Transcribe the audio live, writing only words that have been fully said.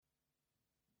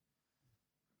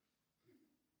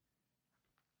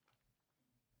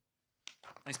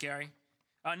Thanks, Gary.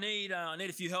 I need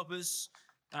a few helpers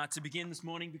to begin this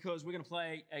morning because we're going to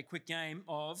play a quick game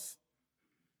of.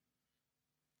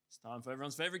 It's time for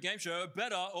everyone's favourite game show,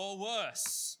 Better or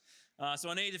Worse. So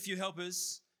I need a few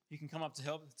helpers who can come up to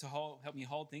help me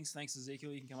hold things. Thanks,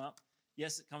 Ezekiel. You can come up.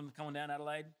 Yes, come on down,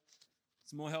 Adelaide.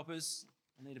 Some more helpers.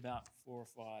 I need about 4 or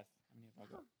 5. How many have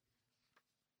I got?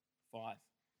 5.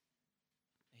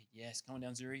 8. Yes, come on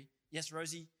down, Zuri. Yes,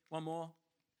 Rosie. One more.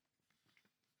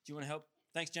 Do you want to help?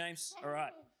 Thanks, James. All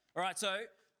right. So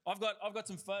I've got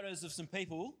some photos of some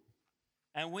people,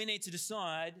 and we need to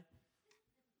decide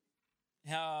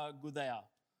how good they are,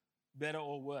 better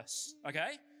or worse.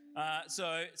 Okay.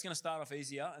 So it's going to start off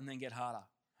easier and then get harder.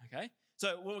 Okay.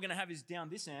 So what we're going to have is down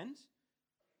this end.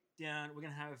 We're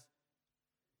going to have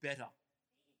better.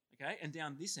 Okay. And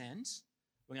down this end,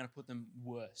 we're going to put them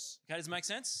worse. Okay. Does it make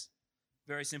sense?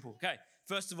 Very simple. Okay.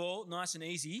 First of all, nice and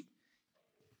easy.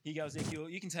 Here you go, Ezekiel.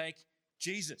 You can take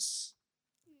Jesus.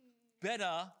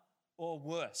 Better or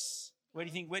worse? Where do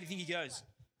you think he goes?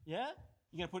 Yeah?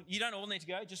 You're going to you don't all need to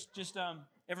go. Just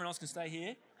everyone else can stay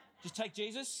here. Just take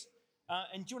Jesus.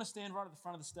 And do you want to stand right at the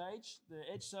front of the stage, the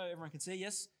edge, so everyone can see?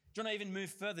 Yes? Do you want to even move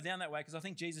further down that way? Because I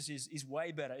think Jesus is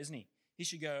way better, isn't he? He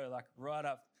should go like right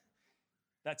up.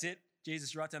 That's it.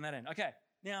 Jesus right down that end. Okay.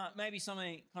 Now, maybe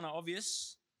something kind of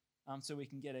obvious so we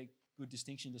can get a good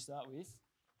distinction to start with.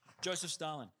 Joseph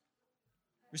Stalin,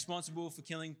 responsible for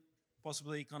killing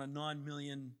possibly kind of 9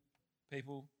 million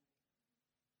people.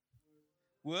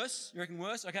 Worse? You reckon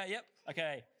worse? Okay, yep.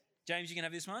 Okay. James, you can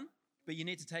have this one, but you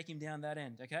need to take him down that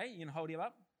end, okay? You're going to hold him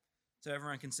up so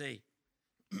everyone can see.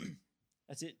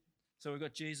 That's it. So we've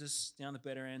got Jesus down the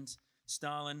better end,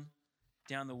 Stalin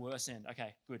down the worse end.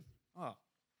 Okay, good. Oh,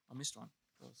 I missed one.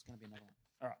 Oh, it's going to be another one.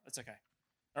 All right, that's okay.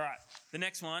 All right, the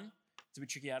next one, it's a bit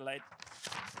tricky, Adelaide.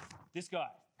 This guy.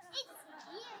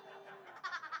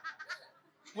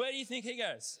 Where do you think he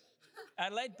goes?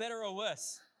 Adelaide, better or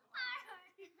worse?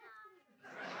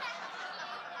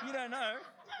 You don't know?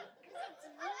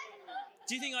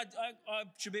 Do you think I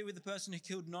should be with the person who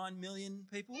killed 9 million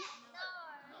people?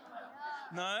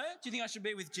 No? Do you think I should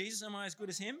be with Jesus? Am I as good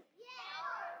as him?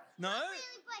 No?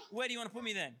 Where do you want to put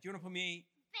me then? Do you want to put me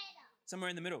somewhere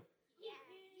in the middle?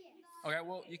 Okay,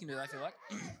 well, you can do that if you like.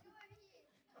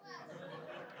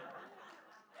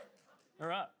 All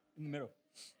right, in the middle.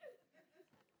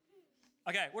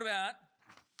 Okay, what about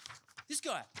this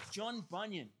guy, John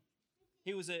Bunyan?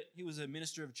 He was a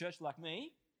minister of a church like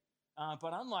me,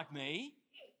 but unlike me,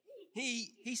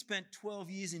 he spent 12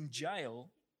 years in jail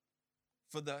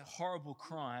for the horrible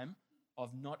crime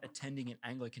of not attending an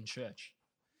Anglican church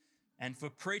and for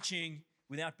preaching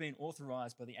without being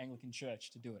authorised by the Anglican church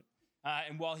to do it.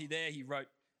 And while he wrote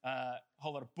a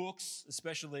whole lot of books,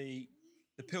 especially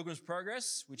The Pilgrim's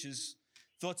Progress, which is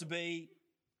thought to be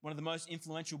one of the most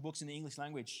influential books in the English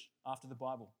language after the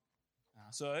Bible.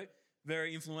 So,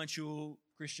 very influential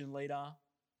Christian leader.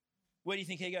 Where do you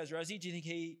think he goes, Rosie? Do you think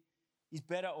he's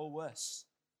better or worse?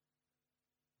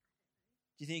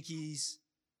 Do you think he's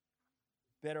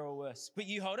better or worse? But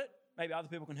you hold it. Maybe other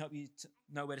people can help you to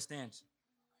know where to stand.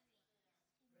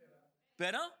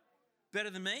 Better? Better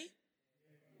than me?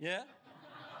 Yeah?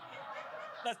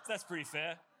 That's pretty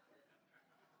fair.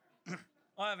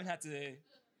 I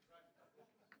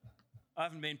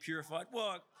haven't been purified.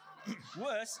 Well,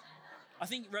 worse.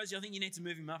 Rosie, I think you need to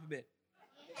move him up a bit.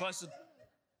 Closer.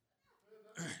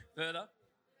 Further.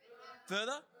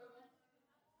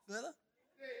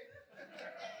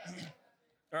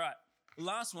 All right. The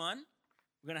last one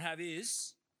we're going to have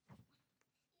is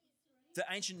the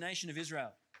ancient nation of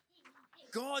Israel.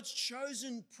 God's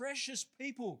chosen precious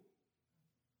people.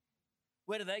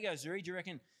 Where do they go, Zuri? Do you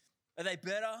reckon, are they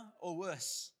better or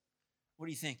worse? What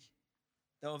do you think?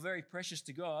 They were very precious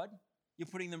to God. You're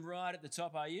putting them right at the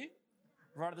top, are you?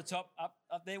 Right at the top,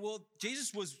 up there. Well,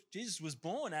 Jesus was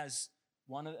born as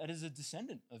a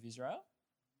descendant of Israel.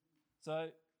 So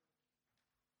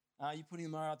you're putting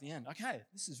them right at the end. Okay,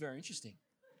 this is very interesting.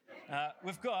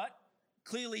 We've got,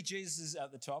 clearly Jesus is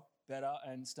at the top, better,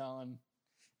 and Stalin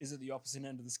is at the opposite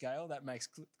end of the scale. That makes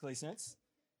clear sense.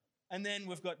 And then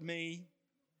we've got me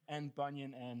and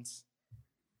Bunyan and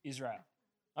Israel.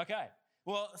 Okay.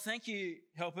 Well, thank you,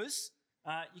 helpers.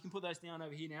 You can put those down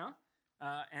over here now.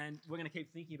 And we're going to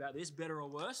keep thinking about this, better or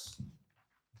worse,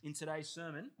 in today's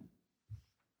sermon.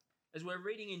 As we're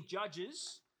reading in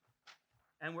Judges,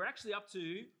 and we're actually up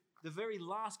to the very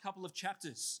last couple of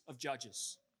chapters of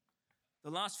Judges.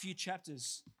 The last few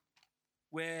chapters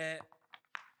where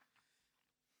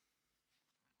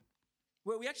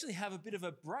we actually have a bit of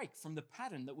a break from the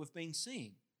pattern that we've been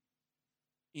seeing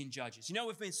in Judges. You know,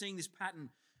 we've been seeing this pattern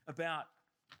about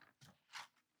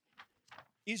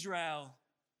Israel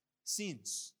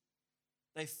sins.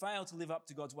 They fail to live up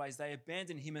to God's ways. They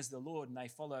abandon him as the Lord and they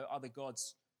follow other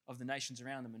gods of the nations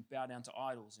around them and bow down to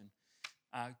idols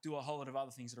and do a whole lot of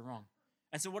other things that are wrong.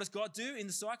 And so what does God do in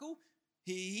the cycle?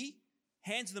 He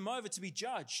hands them over to be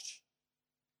judged.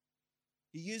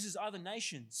 He uses other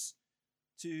nations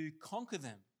to conquer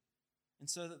them, and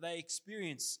so that they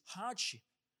experience hardship.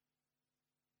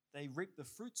 They reap the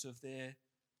fruits of their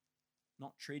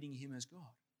not treating him as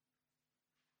God.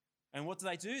 And what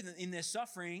do? In their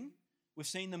suffering, we've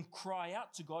seen them cry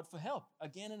out to God for help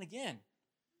again and again.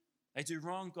 They do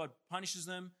wrong, God punishes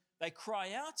them. They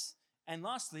cry out, and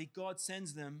lastly, God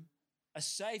sends them a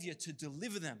savior to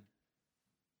deliver them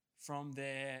from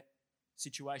their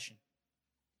situation.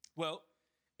 Well,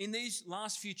 in these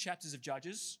last few chapters of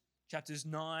Judges, chapters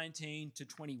 19 to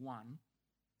 21,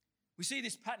 we see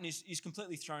this pattern is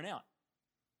completely thrown out.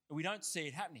 And we don't see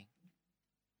it happening.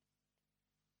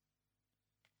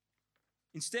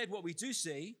 Instead, what we do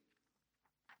see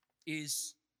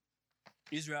is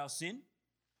Israel's sin.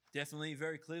 Definitely,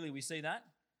 very clearly we see that.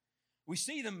 We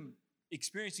see them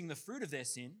experiencing the fruit of their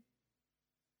sin.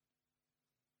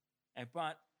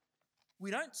 But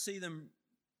we don't see them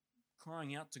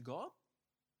crying out to God.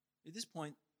 At this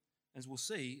point, as we'll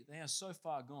see, they are so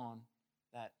far gone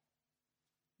that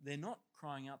they're not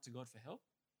crying out to God for help.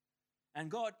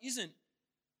 And God isn't,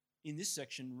 in this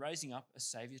section, raising up a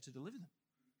savior to deliver them.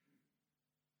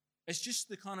 It's just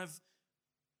the kind of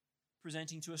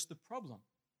presenting to us the problem.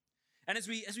 And as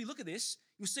we look at this,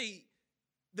 you'll see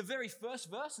the very first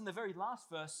verse and the very last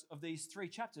verse of these three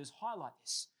chapters highlight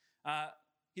this.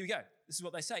 Here we go. This is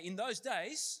what they say. In those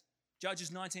days,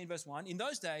 Judges 19 verse 1, in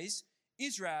those days,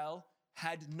 Israel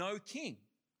had no king.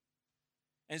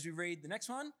 As we read the next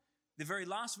one, the very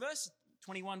last verse,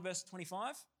 21 verse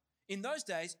 25, in those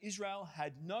days, Israel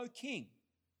had no king.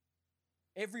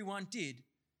 Everyone did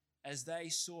as they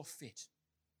saw fit.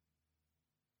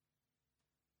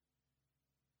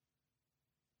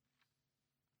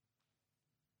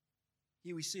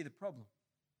 Here we see the problem.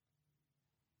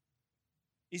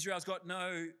 Israel's got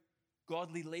no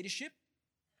godly leadership,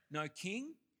 no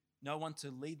king, no one to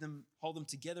lead them, hold them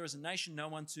together as a nation, no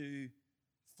one to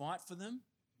fight for them,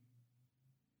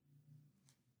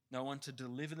 no one to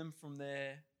deliver them from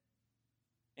their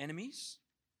enemies.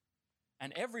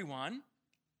 And everyone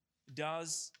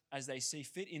does as they see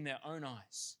fit in their own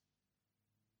eyes.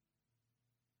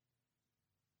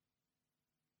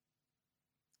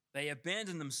 They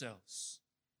abandon themselves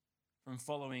from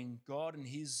following God and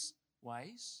his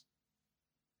ways,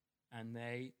 and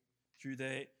they, through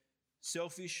their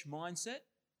selfish mindset,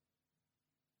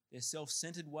 their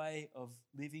self-centered way of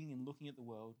living and looking at the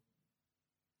world,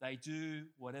 they do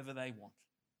whatever they want.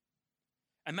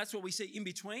 And that's what we see in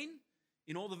between.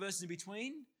 In all the verses in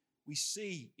between, we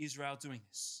see Israel doing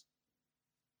this,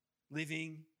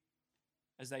 living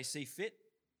as they see fit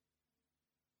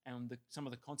and some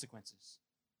of the consequences.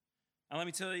 And let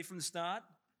me tell you from the start,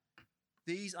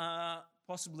 these are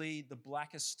possibly the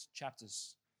blackest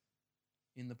chapters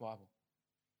in the Bible.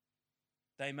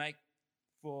 They make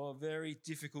for very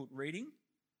difficult reading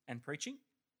and preaching.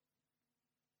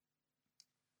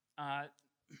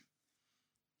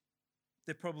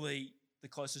 They're probably the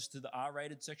closest to the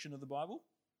R-rated section of the Bible.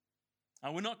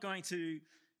 We're not going to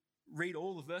read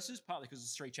all the verses, partly because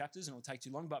it's 3 chapters and it'll take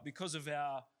too long, but because of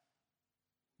our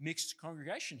mixed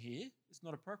congregation here, it's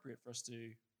not appropriate for us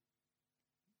to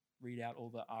read out all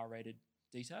the R-rated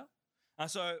detail.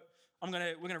 So we're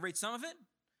going to read some of it.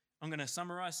 I'm going to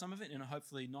summarize some of it in a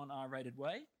hopefully non-R-rated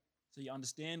way so you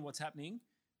understand what's happening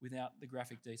without the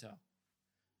graphic detail.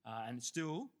 And it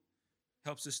still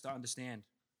helps us to understand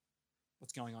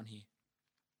what's going on here.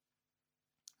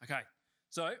 Okay,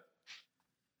 so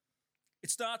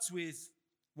it starts with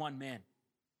one man.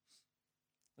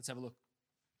 Let's have a look.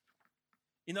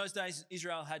 In those days,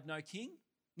 Israel had no king.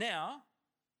 Now,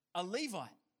 a Levite,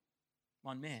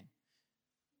 one man.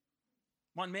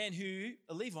 One man who,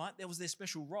 a Levite, that was their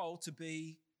special role to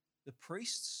be the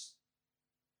priests.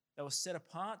 They were set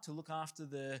apart to look after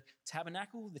the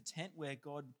tabernacle, the tent where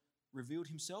God revealed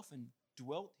himself and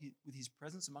dwelt with his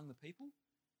presence among the people.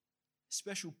 A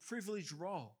special privileged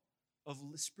role of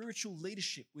spiritual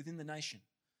leadership within the nation.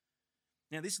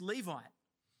 Now, this Levite,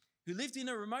 who lived in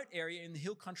a remote area in the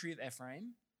hill country of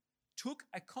Ephraim, took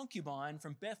a concubine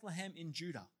from Bethlehem in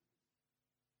Judah,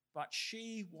 but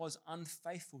she was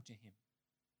unfaithful to him.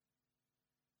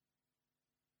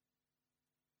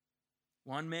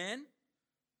 One man,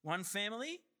 one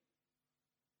family,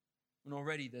 and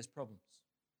already there's problems,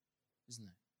 isn't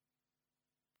there?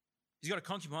 He's got a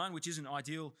concubine, which isn't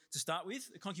ideal to start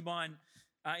with. A concubine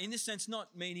In this sense,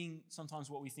 not meaning sometimes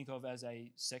what we think of as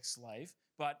a sex slave,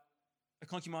 but a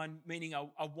concubine meaning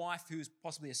a wife who's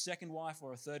possibly a second wife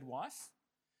or a third wife,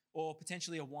 or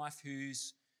potentially a wife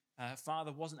whose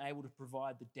father wasn't able to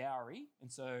provide the dowry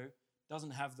and so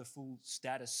doesn't have the full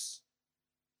status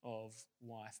of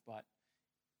wife, but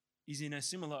is in a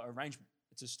similar arrangement.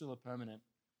 It's still a permanent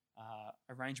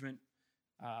arrangement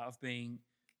of being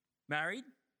married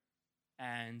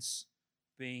and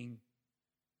being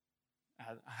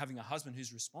having a husband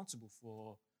who's responsible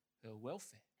for her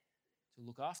welfare, to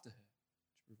look after her,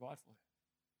 to provide for her.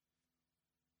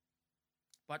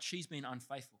 But she's been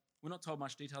unfaithful. We're not told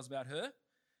much details about her.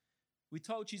 We're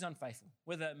told she's unfaithful.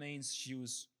 Whether that means she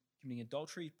was committing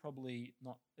adultery, probably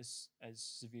not as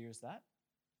severe as that.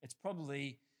 It's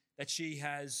probably that she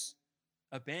has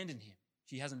abandoned him.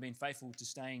 She hasn't been faithful to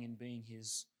staying and being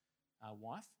his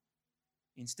wife.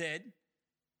 Instead,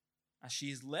 she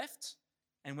is left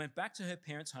and went back to her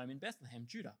parents' home in Bethlehem,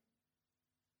 Judah.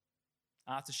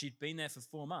 After she'd been there for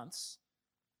 4 months,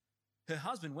 her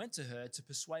husband went to her to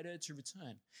persuade her to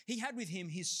return. He had with him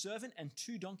his servant and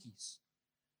 2 donkeys.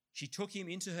 She took him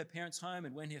into her parents' home,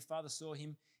 and when her father saw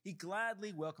him, he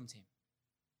gladly welcomed him.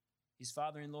 His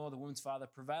father-in-law, the woman's father,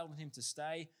 prevailed on him to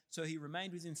stay, so he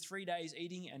remained with him 3 days,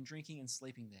 eating and drinking and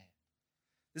sleeping there.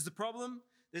 There's the problem.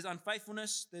 There's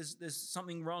unfaithfulness. There's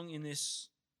something wrong in this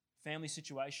family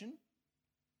situation.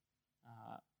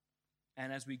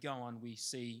 And as we go on,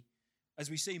 as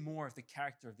we see more of the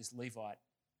character of this Levite,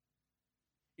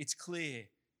 it's clear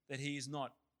that he is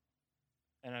not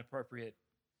an appropriate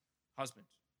husband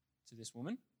to this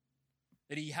woman,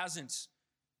 that he hasn't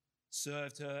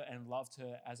served her and loved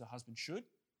her as a husband should,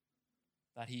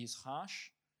 that he is harsh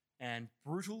and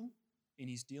brutal in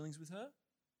his dealings with her,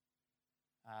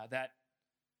 that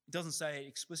it doesn't say it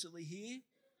explicitly here,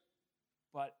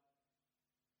 but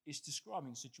it's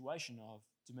describing a situation of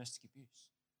domestic abuse.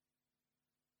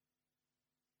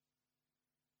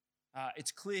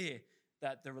 It's clear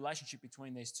that the relationship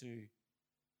between these two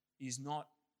is not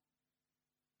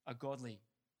a godly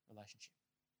relationship.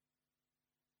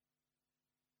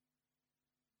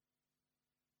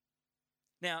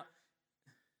 Now,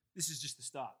 this is just the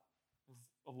start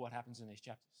of what happens in these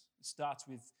chapters. It starts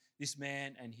with this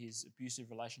man and his abusive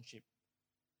relationship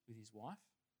with his wife.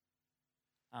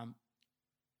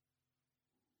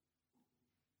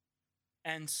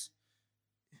 And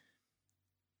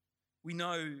we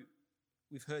know,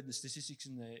 we've heard the statistics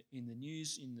in the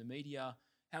news, in the media,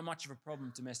 how much of a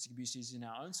problem domestic abuse is in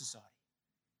our own society.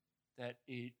 That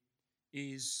it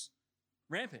is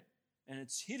rampant and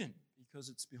it's hidden because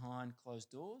it's behind closed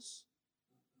doors,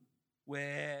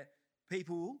 where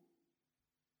people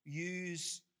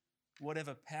use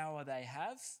whatever power they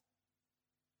have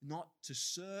not to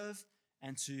serve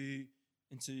and to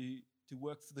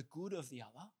work for the good of the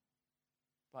other,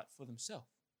 but for themselves,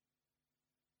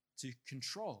 to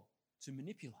control, to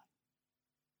manipulate.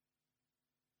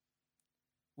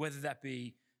 Whether that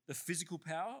be the physical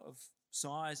power of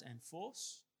size and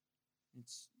force,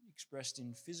 it's expressed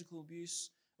in physical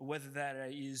abuse, or whether that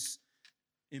is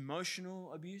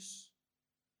emotional abuse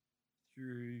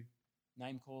through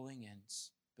name-calling and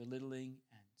belittling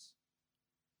and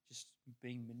just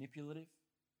being manipulative,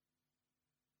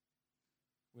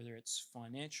 whether it's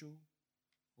financial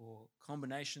or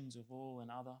combinations of all and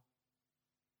other.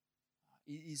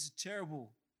 It is a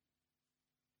terrible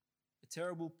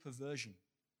perversion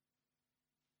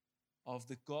of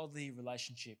the godly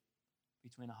relationship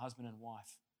between a husband and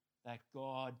wife that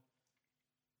God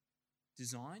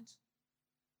designed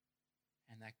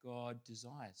and that God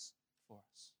desires for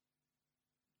us.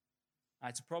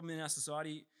 It's a problem in our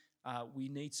society we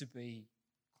need to be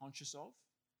conscious of.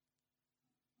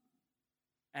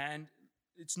 And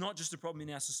it's not just a problem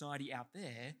in our society out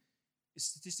there.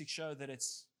 Statistics show that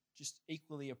it's just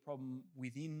equally a problem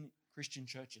within Christian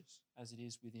churches as it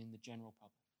is within the general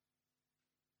public.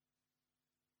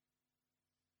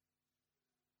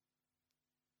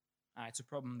 It's a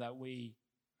problem that we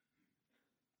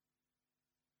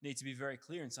need to be very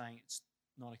clear in saying it's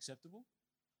not acceptable.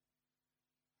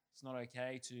 It's not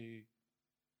okay to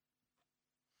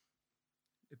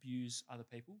abuse other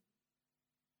people,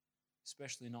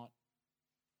 especially not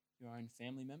your own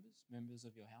family members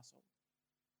of your household.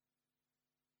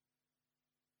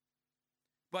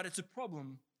 But it's a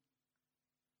problem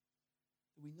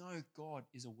that we know God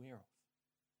is aware of.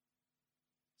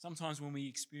 Sometimes when we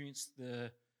experience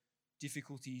the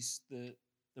difficulties, the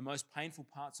most painful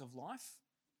parts of life,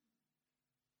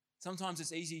 sometimes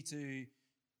it's easy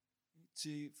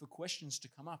for questions to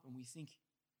come up and we think,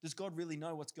 does God really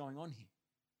know what's going on here?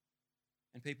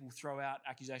 And people throw out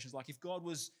accusations like, if God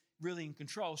was really in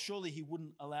control, surely he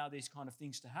wouldn't allow these kind of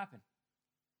things to happen.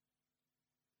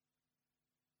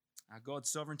 God's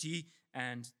sovereignty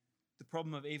and the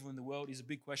problem of evil in the world is a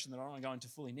big question that I don't want to go into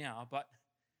fully now, but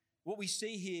what we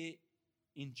see here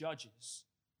in Judges,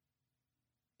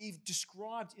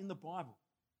 described in the Bible,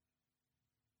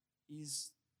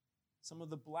 is some of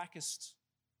the blackest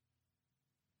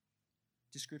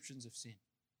descriptions of sin.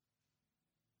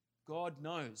 God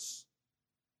knows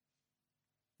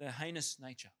the heinous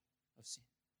nature of sin.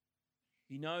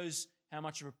 He knows how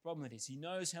much of a problem it is. He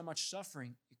knows how much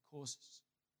suffering it causes.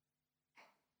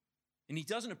 And he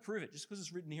doesn't approve it just because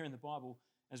it's written here in the Bible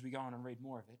as we go on and read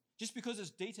more of it. Just because it's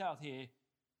detailed here,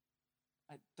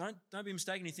 don't be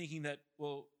mistaken in thinking that,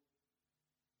 well,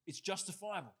 it's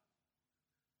justifiable.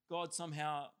 God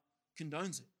somehow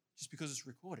condones it just because it's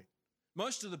recorded.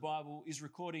 Most of the Bible is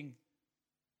recording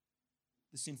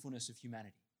the sinfulness of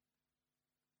humanity.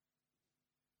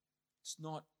 It's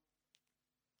not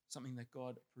something that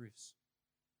God approves.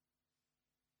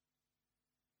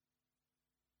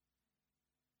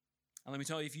 And let me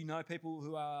tell you, if you know people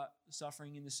who are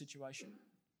suffering in this situation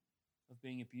of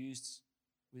being abused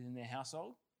within their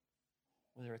household,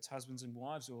 whether it's husbands and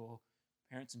wives or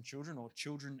parents and children or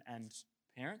children and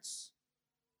parents,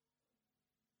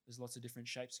 there's lots of different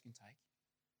shapes it can take.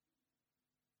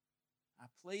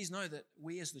 Please know that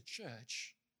we as the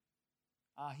church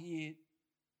are here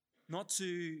not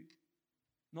to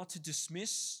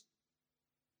dismiss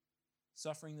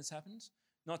suffering that's happened,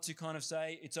 not to kind of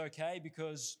say it's okay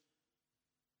because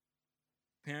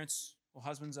parents or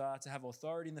husbands are to have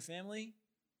authority in the family.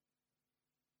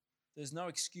 There's no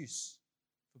excuse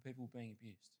for people being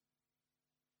abused.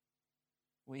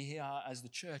 We here as the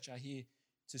church are here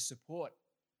to support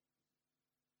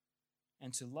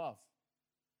and to love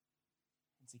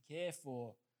and to care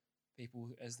for people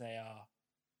as they are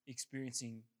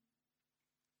experiencing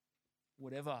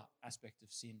whatever aspect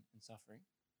of sin and suffering,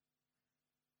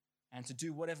 and to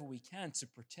do whatever we can to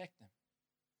protect them.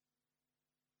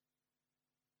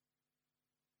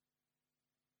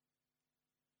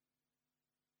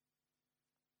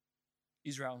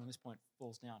 Israel, on this point,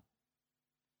 falls down.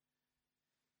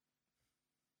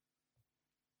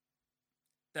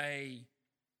 They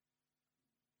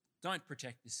don't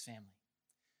protect this family.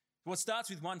 What starts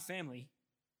with one family,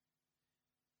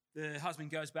 the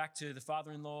husband goes back to the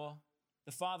father-in-law.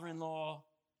 The father-in-law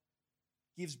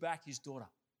gives back his daughter,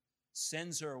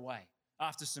 sends her away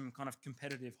after some kind of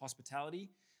competitive hospitality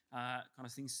kind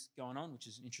of things going on, which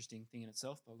is an interesting thing in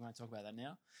itself, but we won't talk about that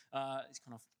now.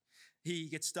 He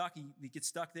gets stuck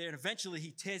there, and eventually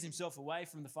he tears himself away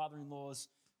from the father-in-law's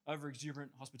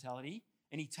over-exuberant hospitality,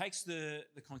 and he takes the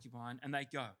concubine, and they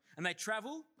go. And they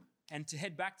travel and to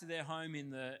head back to their home in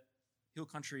the hill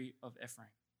country of Ephraim.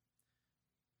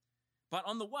 But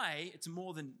on the way, it's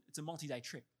a multi-day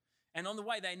trip. And on the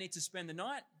way, they need to spend the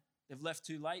night. They've left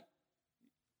too late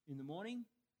in the morning,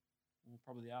 or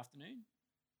probably the afternoon.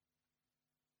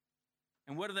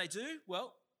 And what do?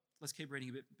 Well, let's keep reading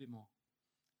a bit more.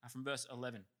 From verse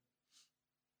 11.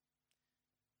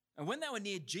 And when they were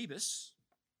near Jebus,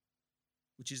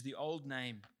 which is the old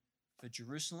name for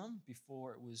Jerusalem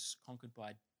before it was conquered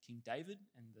by King David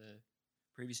and the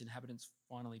previous inhabitants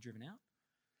finally driven out.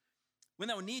 When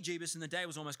they were near Jebus and the day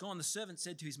was almost gone, the servant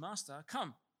said to his master,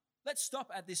 "Come, let's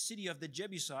stop at this city of the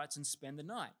Jebusites and spend the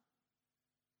night."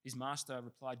 His master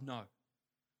replied, "No,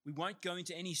 we won't go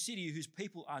into any city whose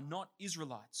people are not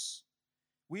Israelites.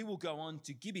 We will go on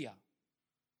to Gibeah."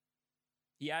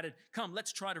 He added, "Come,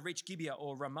 let's try to reach Gibeah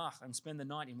or Ramah and spend the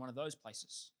night in one of those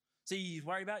places." See, he's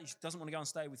worried about, he doesn't want to go and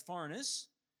stay with foreigners.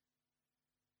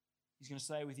 He's going to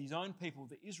stay with his own people,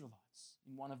 the Israelites,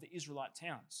 in one of the Israelite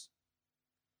towns.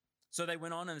 So they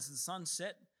went on, and as the sun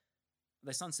set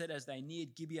as they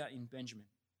neared Gibeah in Benjamin.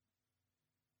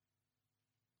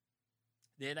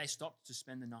 There they stopped to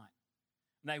spend the night.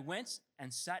 And they went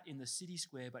and sat in the city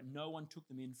square, but no one took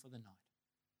them in for the night.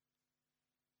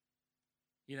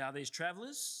 Here are these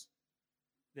travelers.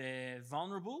 They're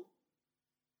vulnerable.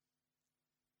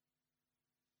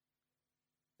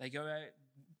 They go out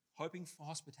hoping for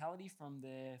hospitality from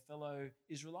their fellow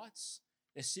Israelites.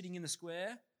 They're sitting in the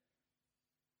square,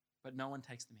 but no one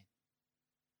takes them in.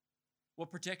 What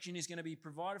protection is going to be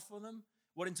provided for them?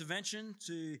 What intervention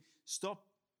to stop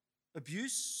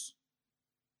abuse?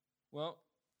 Well,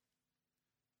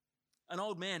 an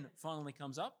old man finally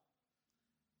comes up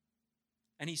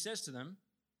and he says to them,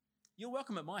 "You're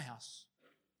welcome at my house.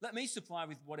 Let me supply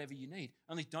with whatever you need.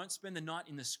 Only don't spend the night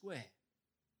in the square."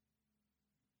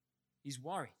 He's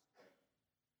worried.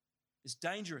 It's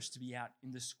dangerous to be out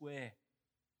in the square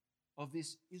of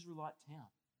this Israelite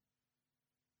town.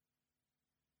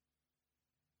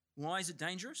 Why is it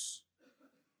dangerous?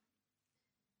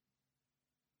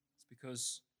 It's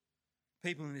because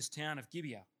people in this town of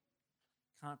Gibeah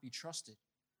can't be trusted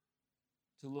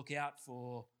to look out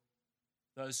for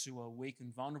those who are weak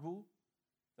and vulnerable,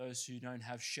 those who don't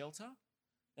have shelter.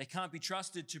 They can't be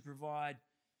trusted to provide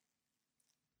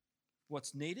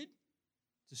what's needed,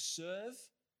 to serve.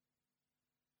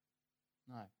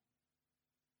 No,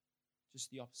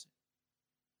 just the opposite.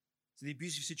 So the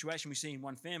abusive situation we see in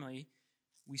one family,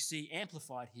 we see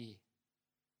amplified here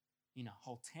in a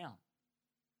whole town.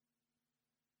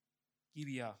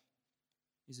 Gibeah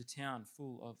is a town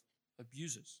full of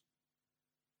abusers.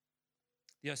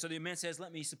 Yeah, so the man says,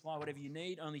 let me supply whatever you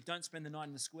need, only don't spend the night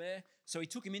in the square. So he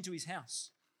took him into his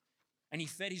house and he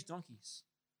fed his donkeys.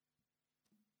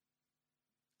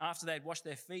 After they had washed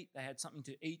their feet, they had something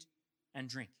to eat and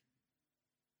drink.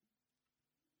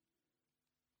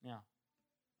 Now,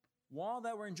 while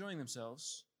they were enjoying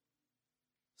themselves,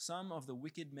 some of the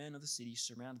wicked men of the city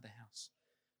surrounded the house.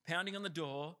 Pounding on the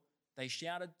door, they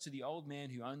shouted to the old man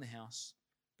who owned the house,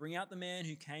 "Bring out the man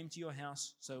who came to your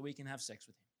house so we can have sex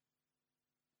with him."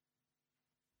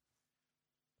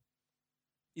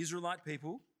 Israelite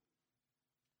people,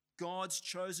 God's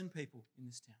chosen people in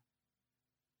this town.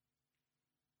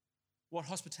 What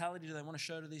hospitality do they want to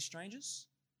show to these strangers?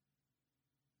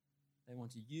 They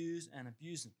want to use and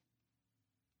abuse them.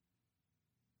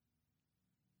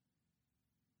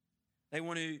 They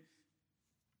want to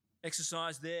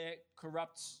exercise their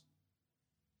corrupt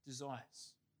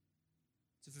desires,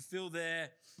 to fulfill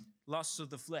their lusts of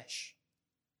the flesh.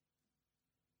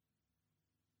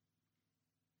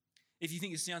 If you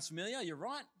think it sounds familiar, you're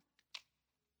right.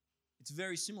 It's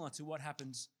very similar to what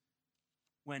happens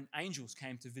when angels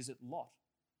came to visit Lot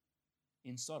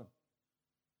in Sodom.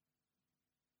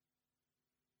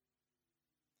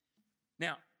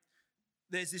 Now,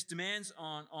 there's this demands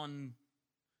on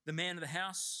the man of the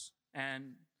house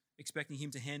and expecting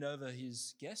him to hand over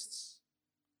his guests.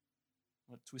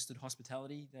 What twisted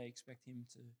hospitality they expect him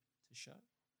to show.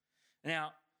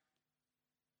 Now,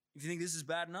 if you think this is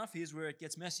bad enough, here's where it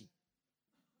gets messy.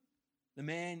 The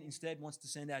man instead wants to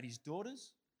send out his daughter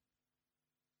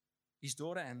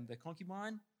and the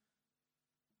concubine.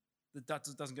 That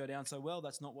doesn't go down so well.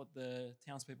 That's not what the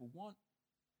townspeople want.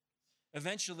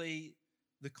 Eventually,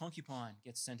 the concubine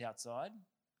gets sent outside,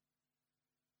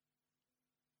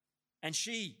 and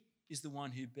she is the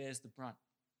one who bears the brunt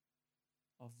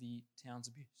of the town's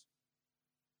abuse.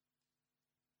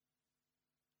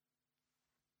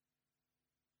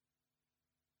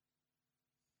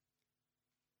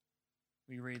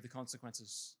 We read the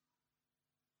consequences.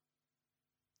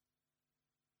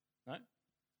 No?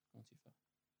 Gone too far.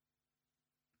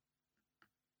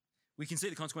 We can see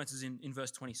the consequences in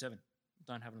verse 27.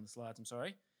 Don't have it on the slides, I'm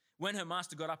sorry. When her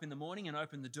master got up in the morning and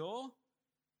opened the door,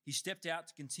 he stepped out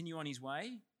to continue on his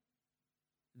way.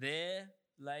 There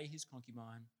lay his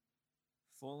concubine,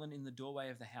 fallen in the doorway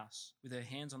of the house, with her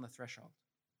hands on the threshold.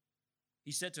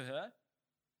 He said to her,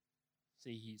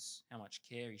 see how much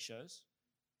care he shows,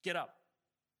 "Get up,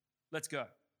 let's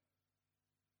go."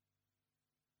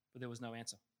 But there was no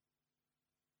answer.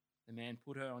 The man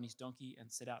put her on his donkey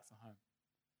and set out for home.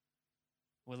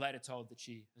 We're later told that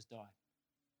she has died.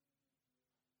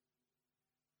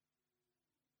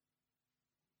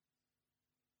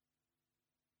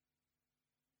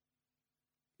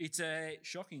 It's a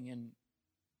shocking and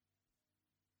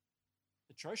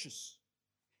atrocious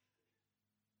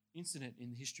incident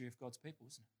in the history of God's people,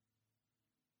 isn't it?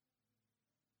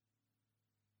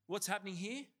 What's happening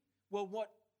here? Well,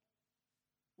 what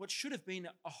should have been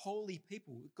a holy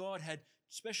people, God had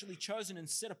specially chosen and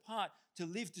set apart to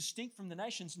live distinct from the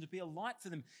nations and to be a light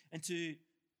for them and to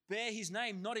bear his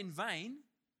name not in vain,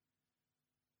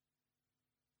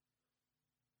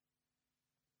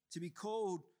 to be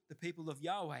called the people of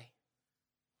Yahweh.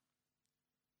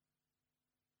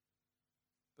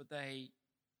 But they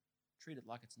treat it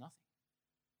like it's nothing.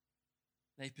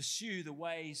 They pursue the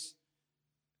ways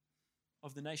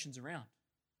of the nations around.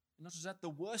 And not just that, the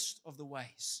worst of the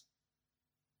ways.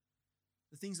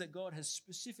 The things that God has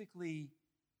specifically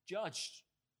judged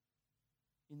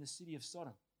in the city of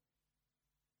Sodom.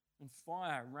 And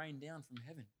fire rained down from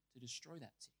heaven to destroy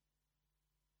that city.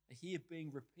 Are here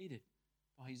being repeated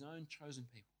by his own chosen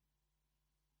people.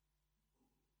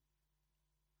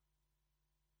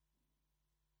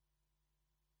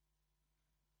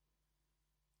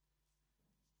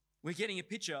 We're getting a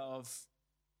picture of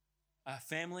a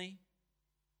family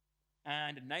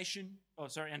and a nation,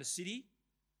 and a city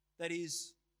that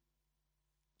is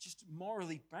just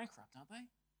morally bankrupt, aren't they?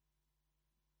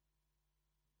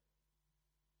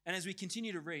 And as we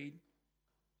continue to read,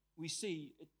 we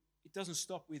see it it doesn't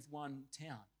stop with one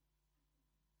town.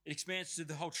 It expands to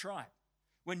the whole tribe.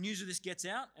 When news of this gets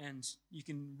out, and you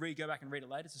can go back and read it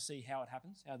later to see how it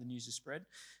happens, how the news is spread.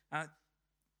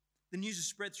 The news is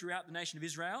spread throughout the nation of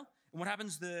Israel. And what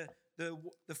happens? The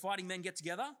fighting men get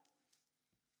together.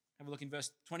 Have a look in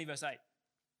verse 20, verse 8.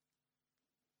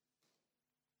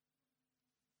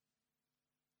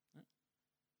 It's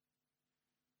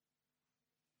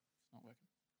not working.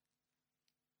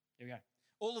 Here we go.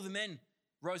 All of the men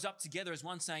rose up together as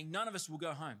one, saying, "None of us will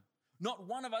go home. Not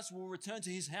one of us will return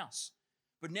to his house.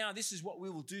 But now this is what we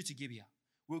will do to Gibeah.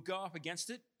 We'll go up against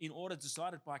it in order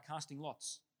decided by casting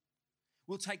lots.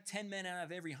 We'll take 10 men out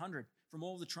of every 100 from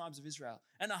all the tribes of Israel,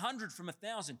 and 100 from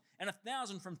 1,000, and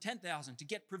 1,000 from 10,000 to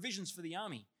get provisions for the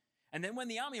army. And then when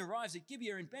the army arrives at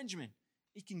Gibeah in Benjamin,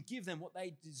 it can give them what they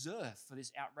deserve for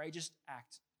this outrageous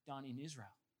act done in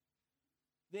Israel."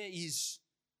 There is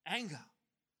anger,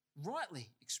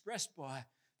 rightly expressed by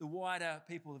the wider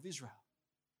people of Israel.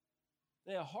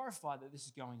 They are horrified that this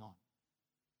is going on.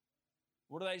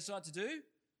 What do they decide to do?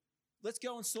 Let's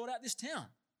go and sort out this town.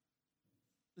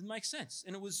 It makes sense.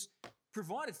 And it was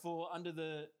provided for under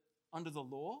the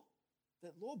law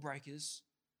that lawbreakers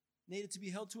needed to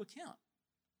be held to account.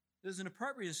 There's an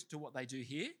appropriateness to what they do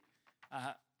here.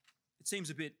 It seems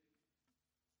a bit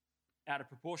out of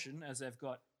proportion, as they've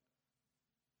got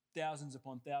thousands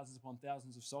upon thousands upon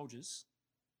thousands of soldiers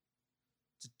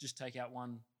to just take out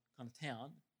one kind of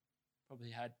town.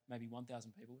 Probably had maybe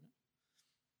 1,000 people in it.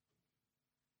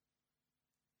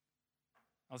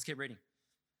 Let's keep reading.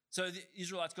 So the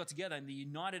Israelites got together and they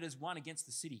united as one against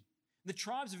the city. The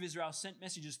tribes of Israel sent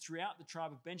messages throughout the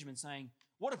tribe of Benjamin saying,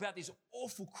 "What about this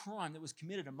awful crime that was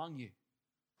committed among you?"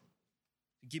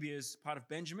 Gibeah is part of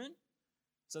Benjamin,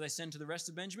 so they send to the rest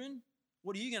of Benjamin,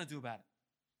 "What are you going to do about it?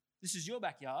 This is your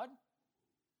backyard.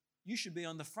 You should be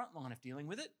on the front line of dealing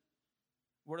with it."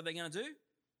 What are they going to do?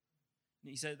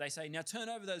 They say, "Now turn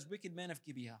over those wicked men of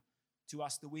Gibeah to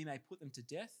us that we may put them to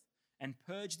death and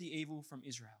purge the evil from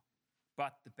Israel."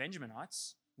 But the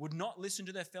Benjaminites would not listen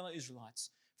to their fellow Israelites.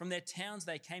 From their towns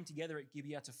they came together at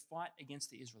Gibeah to fight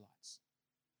against the Israelites.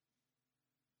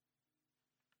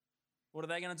 What are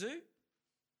they going to do?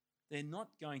 They're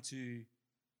not going to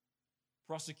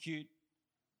prosecute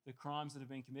the crimes that have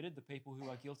been committed, the people who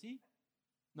are guilty.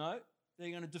 No, they're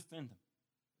going to defend them.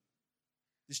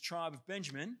 This tribe of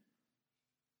Benjamin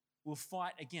will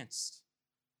fight against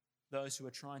those who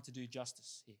are trying to do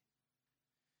justice here.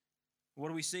 What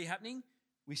do we see happening?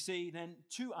 We see then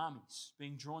two armies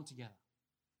being drawn together.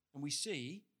 And we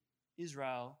see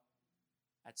Israel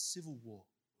at civil war.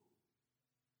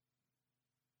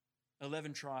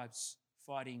 11 tribes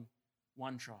fighting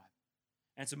one tribe.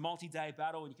 And it's a multi-day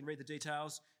battle, and you can read the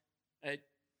details.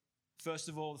 First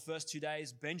of all, the first 2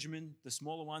 days, Benjamin, the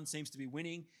smaller one, seems to be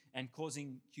winning and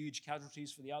causing huge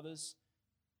casualties for the others.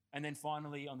 And then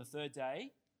finally, on the third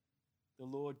day, the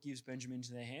Lord gives Benjamin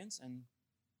into their hands, and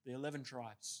the 11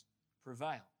 tribes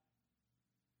prevail.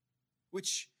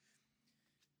 Which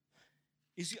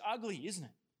is ugly, isn't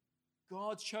it?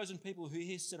 God's chosen people who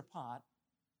He has set apart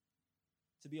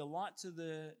to be a light to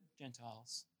the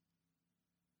Gentiles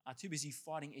are too busy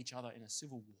fighting each other in a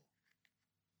civil war.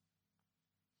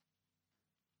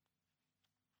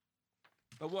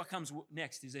 But what comes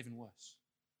next is even worse.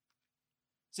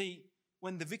 See,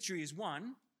 when the victory is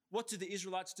won, what do the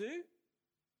Israelites do?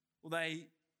 Well, they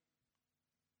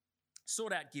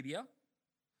sort out Gibeah,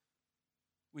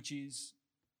 which is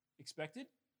expected.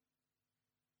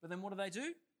 But then what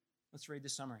do? Let's read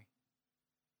this summary.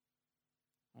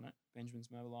 On it,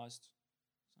 Benjamin's mobilized.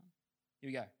 Here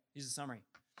we go. Here's the summary.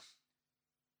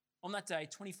 On that day,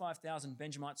 25,000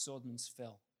 Benjamite swordsmen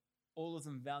fell, all of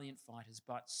them valiant fighters,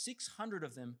 but 600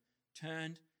 of them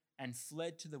turned and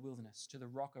fled to the wilderness, to the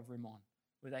rock of Rimmon,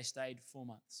 where they stayed 4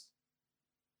 months.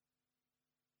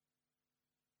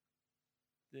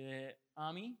 Their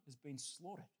army has been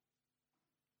slaughtered.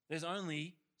 There's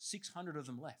only 600 of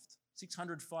them left,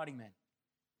 600 fighting men.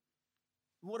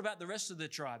 What about the rest of the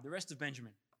tribe, the rest of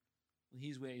Benjamin? Well,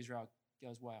 here's where Israel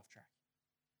goes way off track.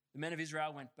 The men of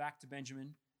Israel went back to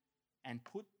Benjamin and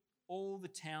put all the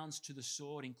towns to the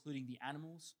sword, including the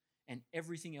animals and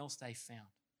everything else they found.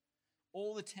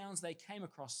 All the towns they came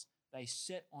across, they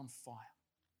set on fire.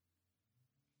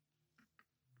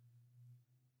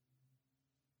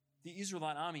 The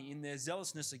Israelite army, in their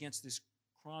zealousness against this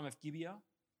crime of Gibeah,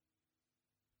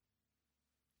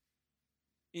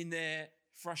 in their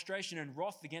frustration and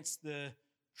wrath against the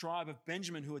tribe of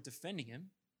Benjamin who are defending him,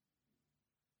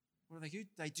 what do?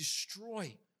 They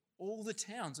destroy all the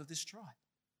towns of this tribe.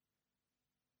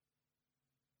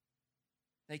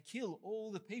 They kill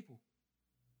all the people,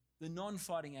 the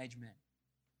non-fighting age men.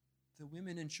 the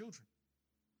women and children,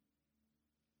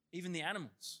 even the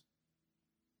animals.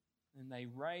 And they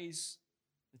raze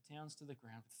the towns to the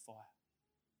ground with fire.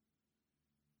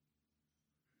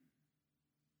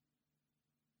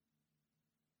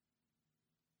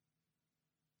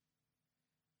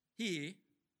 Here,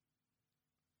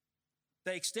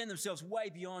 they extend themselves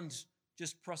way beyond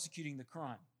just prosecuting the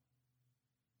crime.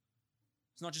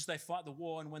 It's not just they fight the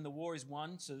war and when the war is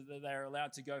won so that they're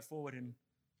allowed to go forward and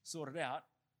sort it out.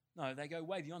 No, they go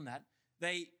way beyond that.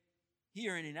 They,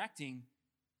 here in enacting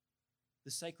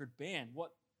the sacred ban,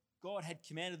 what God had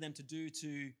commanded them to do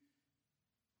to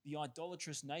the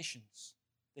idolatrous nations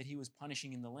that he was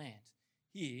punishing in the land,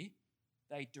 here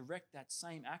they direct that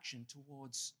same action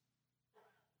towards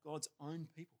God's own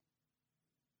people.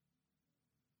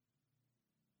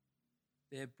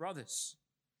 They're brothers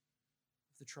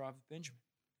of the tribe of Benjamin.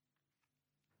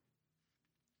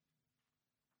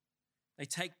 They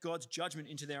take God's judgment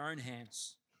into their own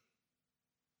hands.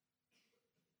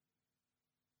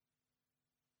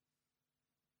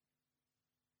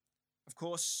 Of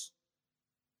course,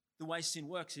 the way sin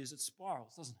works is it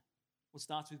spirals, doesn't it? What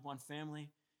starts with one family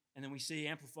and then we see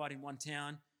amplified in one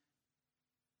town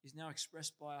is now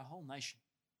expressed by a whole nation,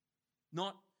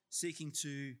 not seeking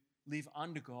to live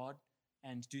under God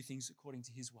and do things according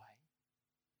to his way,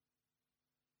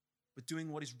 but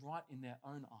doing what is right in their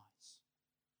own eyes.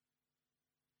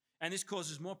 And this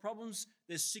causes more problems.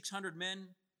 There's 600 men,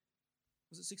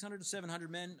 was it 600 or 700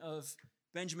 men of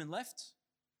Benjamin left?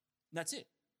 And that's it.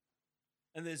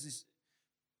 And there's this,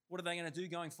 what are they going to do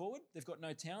going forward? They've got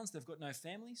no towns, they've got no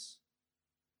families.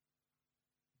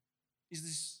 Is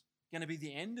this going to be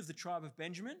the end of the tribe of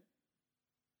Benjamin?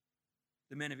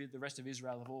 The men of the rest of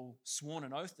Israel have all sworn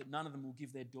an oath that none of them will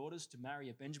give their daughters to marry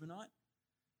a Benjaminite.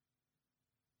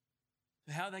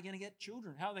 So how are they going to get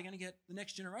children? How are they going to get the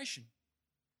next generation?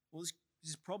 Well,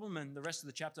 this problem and the rest of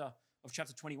the chapter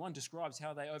 21 describes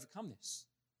how they overcome this.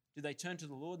 Do they turn to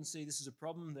the Lord and see this is a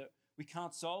problem that we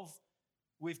can't solve?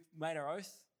 We've made our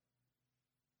oath.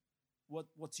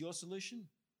 What's your solution?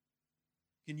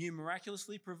 Can you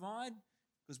miraculously provide?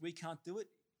 Because we can't do it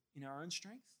in our own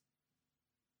strength.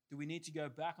 Do we need to go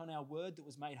back on our word that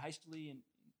was made hastily and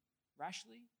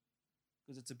rashly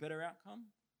because it's a better outcome?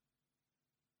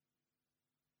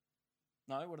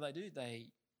 No, what do?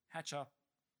 They hatch up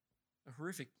a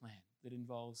horrific plan that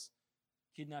involves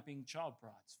kidnapping child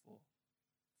brides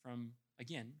from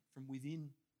within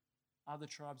other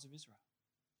tribes of Israel.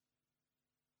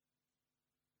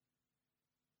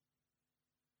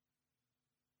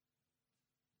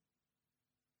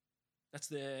 That's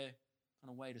their kind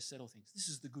of way to settle things. This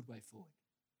is the good way forward.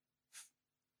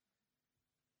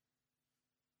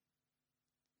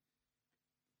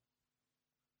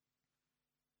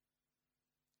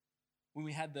 When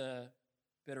we had the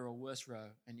better or worse row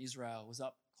and Israel was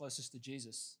up closest to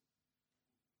Jesus,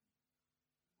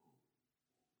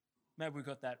 maybe we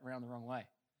got that round the wrong way.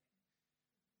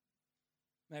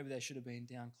 Maybe they should have been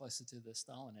down closer to the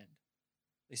Stalin end.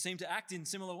 They seem to act in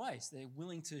similar ways. They're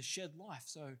willing to shed life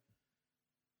so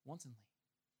wantonly.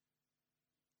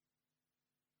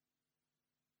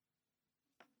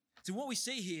 So what we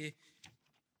see here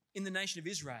in the nation of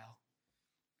Israel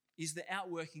is the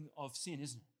outworking of sin,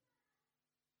 isn't it?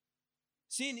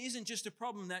 Sin isn't just a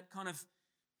problem that kind of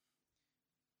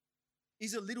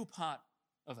is a little part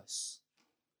of us.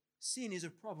 Sin is a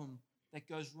problem that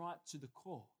goes right to the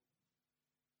core.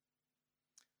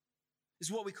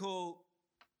 It's what we call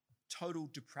total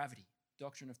depravity,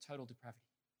 doctrine of total depravity.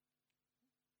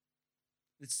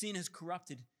 That sin has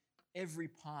corrupted every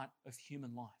part of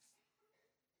human life.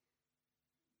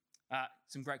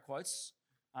 Some great quotes.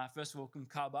 First of all, from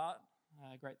Karl Barth,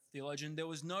 a great theologian. There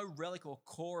was no relic or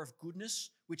core of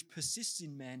goodness which persists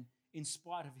in man in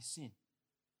spite of his sin.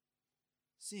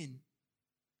 Sin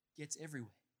gets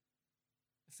everywhere,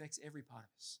 affects every part of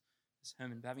us. As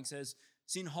Herman Bavinck says,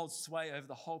 sin holds sway over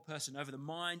the whole person, over the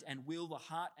mind and will, the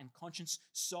heart and conscience,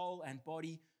 soul and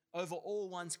body, over all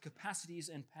one's capacities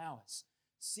and powers.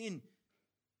 Sin,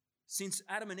 since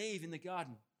Adam and Eve in the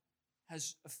garden,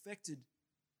 has affected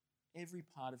every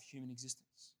part of human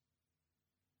existence.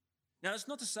 Now, it's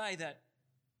not to say that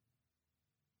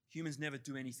humans never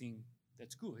do anything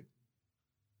that's good.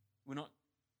 We're not,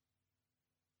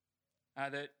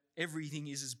 that everything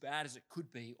is as bad as it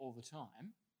could be all the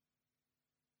time.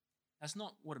 That's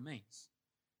not what it means.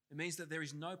 It means that there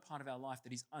is no part of our life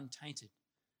that is untainted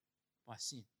by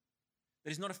sin,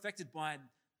 that is not affected by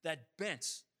that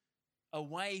bent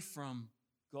away from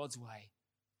God's way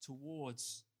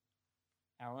towards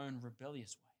our own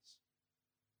rebellious ways.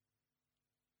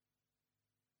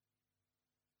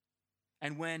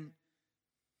 And when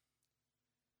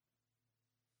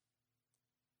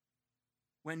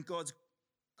when God's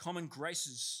common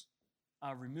graces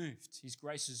are removed, his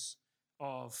graces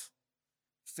of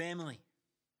family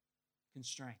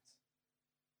constraint,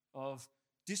 of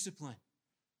discipline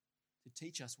to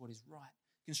teach us what is right,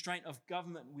 constraint of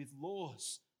government with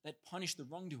laws that punish the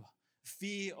wrongdoer,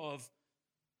 fear of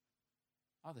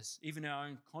others, even our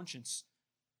own conscience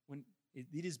when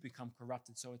it has become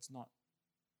corrupted, so it's not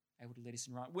able to lead us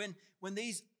in right. When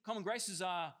these common graces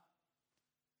are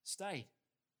stayed,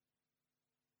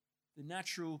 the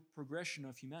natural progression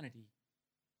of humanity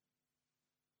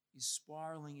is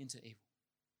spiraling into evil.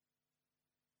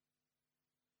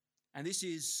 And this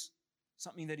is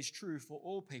something that is true for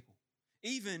all people,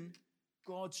 even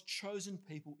God's chosen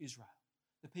people, Israel,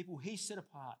 the people he set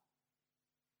apart.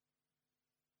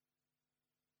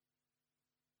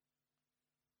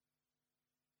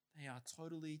 They are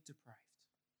totally depraved.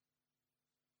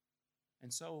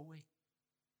 And so are we.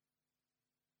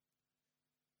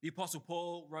 The Apostle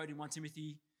Paul wrote in 1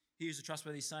 Timothy, here's a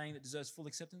trustworthy saying that deserves full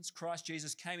acceptance. Christ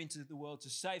Jesus came into the world to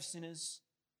save sinners,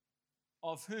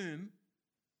 of whom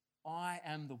I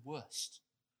am the worst.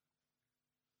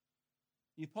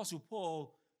 The Apostle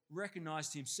Paul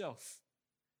recognized himself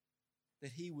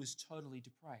that he was totally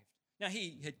depraved. Now,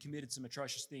 he had committed some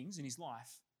atrocious things in his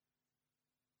life,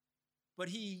 but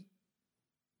he's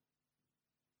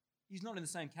not in the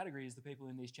same category as the people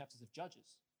in these chapters of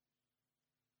Judges.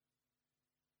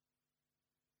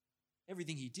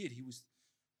 Everything he did, he was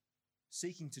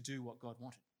seeking to do what God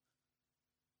wanted,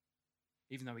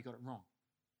 even though he got it wrong.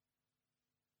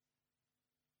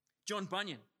 John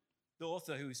Bunyan, the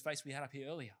author whose face we had up here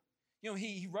earlier,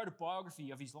 he wrote a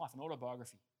biography of his life, an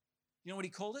autobiography. You know what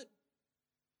he called it?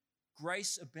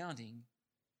 Grace Abounding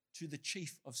to the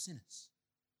Chief of Sinners.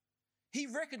 He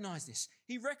recognized this.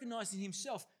 He recognized in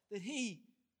himself that he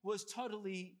was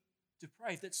totally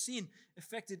depraved, that sin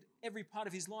affected every part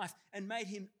of his life and made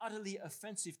him utterly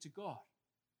offensive to God.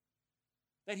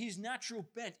 That his natural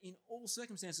bent in all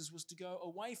circumstances was to go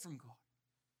away from God,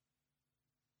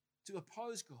 to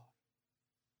oppose God.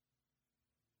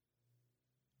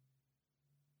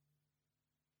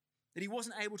 That he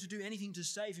wasn't able to do anything to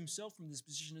save himself from this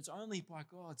position. It's only by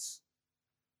God's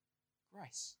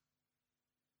grace,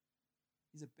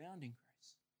 his abounding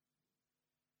grace.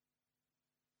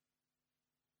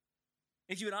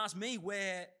 If you would ask me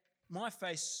where my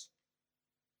face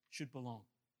should belong,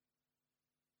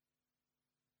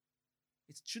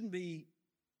 it shouldn't be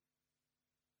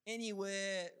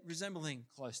anywhere resembling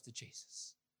close to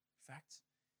Jesus. In fact,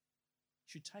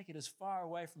 you should take it as far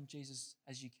away from Jesus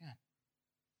as you can.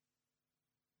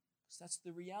 Because that's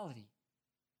the reality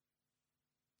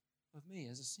of me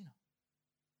as a sinner.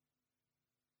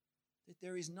 That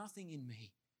there is nothing in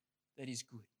me that is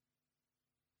good.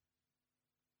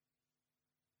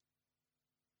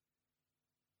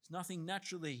 There's nothing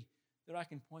naturally that I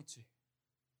can point to.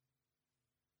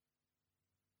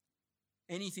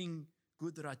 Anything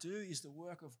good that I do is the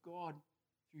work of God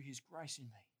through his grace in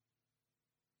me,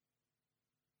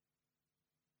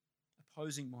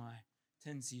 opposing my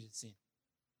tendency to sin.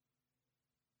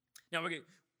 Now,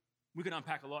 we can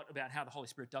unpack a lot about how the Holy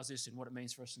Spirit does this and what it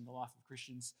means for us in the life of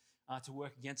Christians to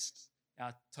work against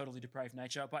our totally depraved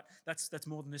nature, but that's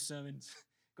more than this sermon's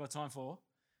got time for.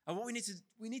 What we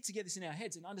need to get this in our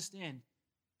heads and understand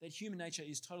that human nature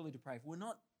is totally depraved. We're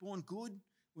not born good.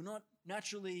 We're not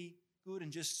naturally good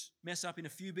and just mess up in a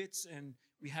few bits and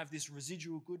we have this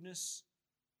residual goodness.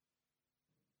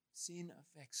 Sin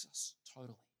affects us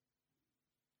totally.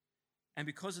 And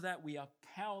because of that, we are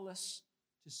powerless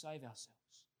to save ourselves.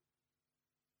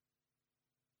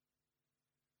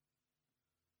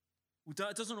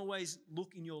 It doesn't always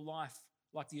look in your life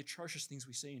like the atrocious things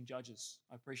we see in Judges.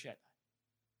 I appreciate that.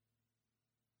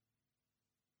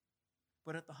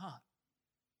 But at the heart,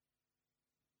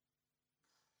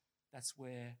 that's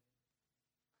where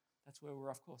we're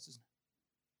off course, isn't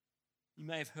it? You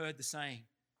may have heard the saying,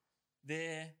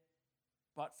 there,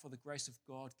 but for the grace of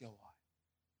God go I.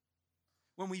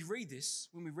 When we read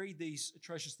these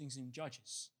atrocious things in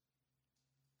Judges,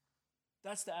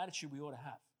 that's the attitude we ought to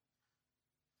have.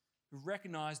 We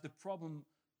recognize the problem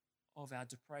of our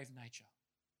depraved nature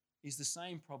is the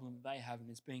same problem they have and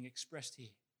it's being expressed here.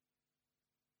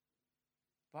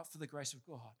 But for the grace of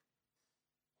God,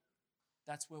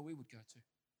 that's where we would go to.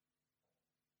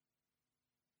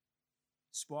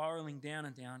 Spiraling down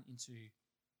and down into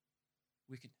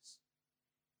wickedness.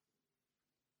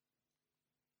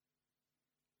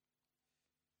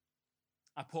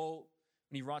 Paul,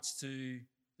 when he writes to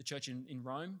the church in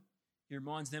Rome, he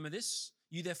reminds them of this.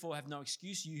 You therefore have no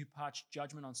excuse, you who pass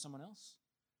judgment on someone else.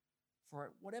 For at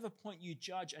whatever point you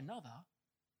judge another,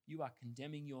 You are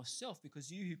condemning yourself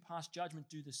because you who pass judgment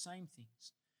do the same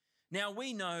things. Now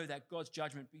we know that God's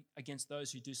judgment against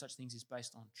those who do such things is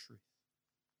based on truth.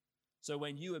 So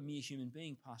when you, a mere human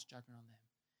being, pass judgment on them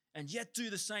and yet do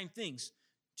the same things,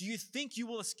 do you think you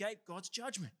will escape God's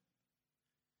judgment?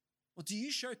 Or do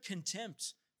you show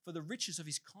contempt for the riches of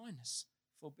his kindness,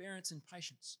 forbearance, and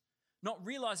patience, not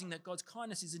realizing that God's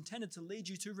kindness is intended to lead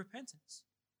you to repentance?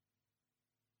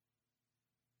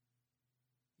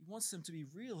 He wants them to be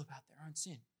real about their own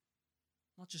sin,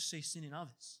 not just see sin in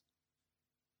others.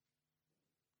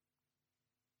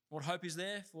 What hope is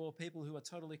there for people who are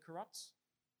totally corrupt?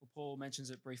 Well, Paul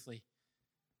mentions it briefly.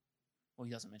 Well,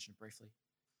 he doesn't mention it briefly.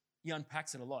 He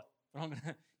unpacks it a lot, but I'm going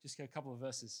to just get a couple of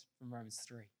verses from Romans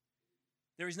 3.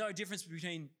 There is no difference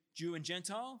between Jew and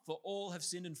Gentile, for all have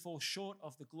sinned and fall short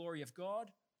of the glory of God,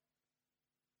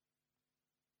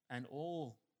 and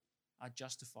all are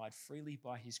justified freely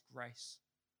by his grace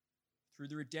through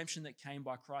the redemption that came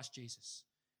by Christ Jesus.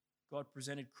 God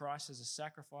presented Christ as a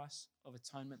sacrifice of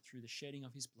atonement through the shedding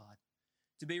of his blood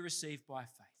to be received by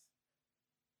faith.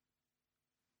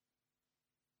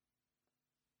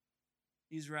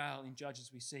 Israel in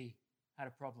Judges, we see, had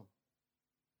a problem.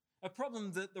 A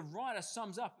problem that the writer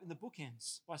sums up in the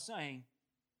bookends by saying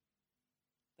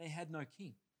they had no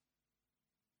king.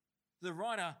 The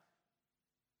writer,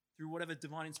 through whatever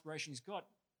divine inspiration he's got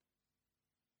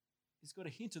a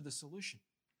hint of the solution.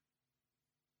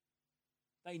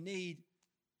 They need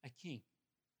a king,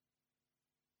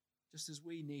 just as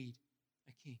we need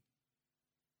a king.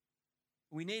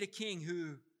 We need a king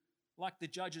who, like the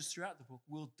judges throughout the book,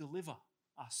 will deliver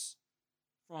us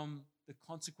from the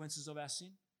consequences of our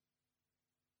sin.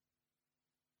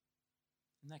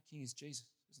 And that king is Jesus,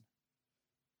 isn't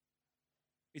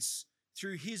it? It's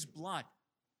through his blood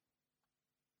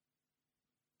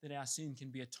that our sin can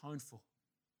be atoned for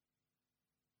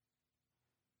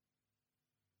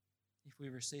if we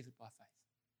receive it by faith.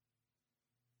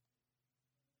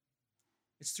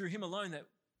 It's through him alone that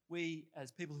we,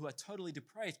 as people who are totally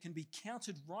depraved, can be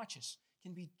counted righteous,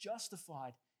 can be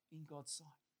justified in God's sight.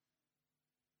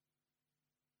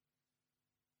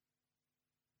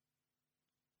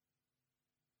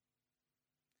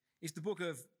 If the book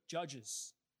of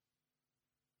Judges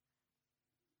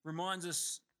reminds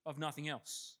us of nothing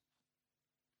else,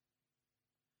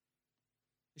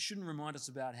 it shouldn't remind us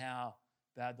about how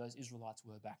bad those Israelites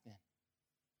were back then.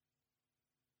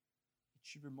 It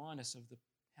should remind us of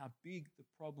how big the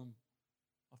problem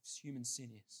of human sin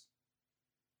is.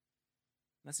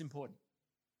 And that's important,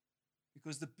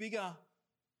 because the bigger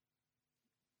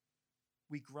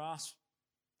we grasp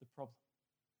the problem,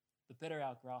 the better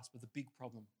our grasp of the big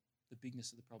problem, the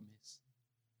bigness of the problem is.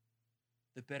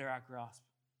 The better our grasp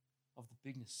of the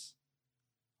bigness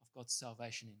of God's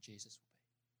salvation in Jesus will be.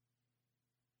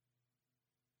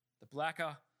 The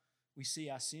blacker we see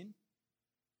our sin,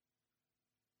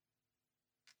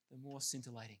 the more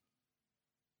scintillating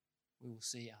we will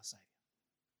see our Saviour.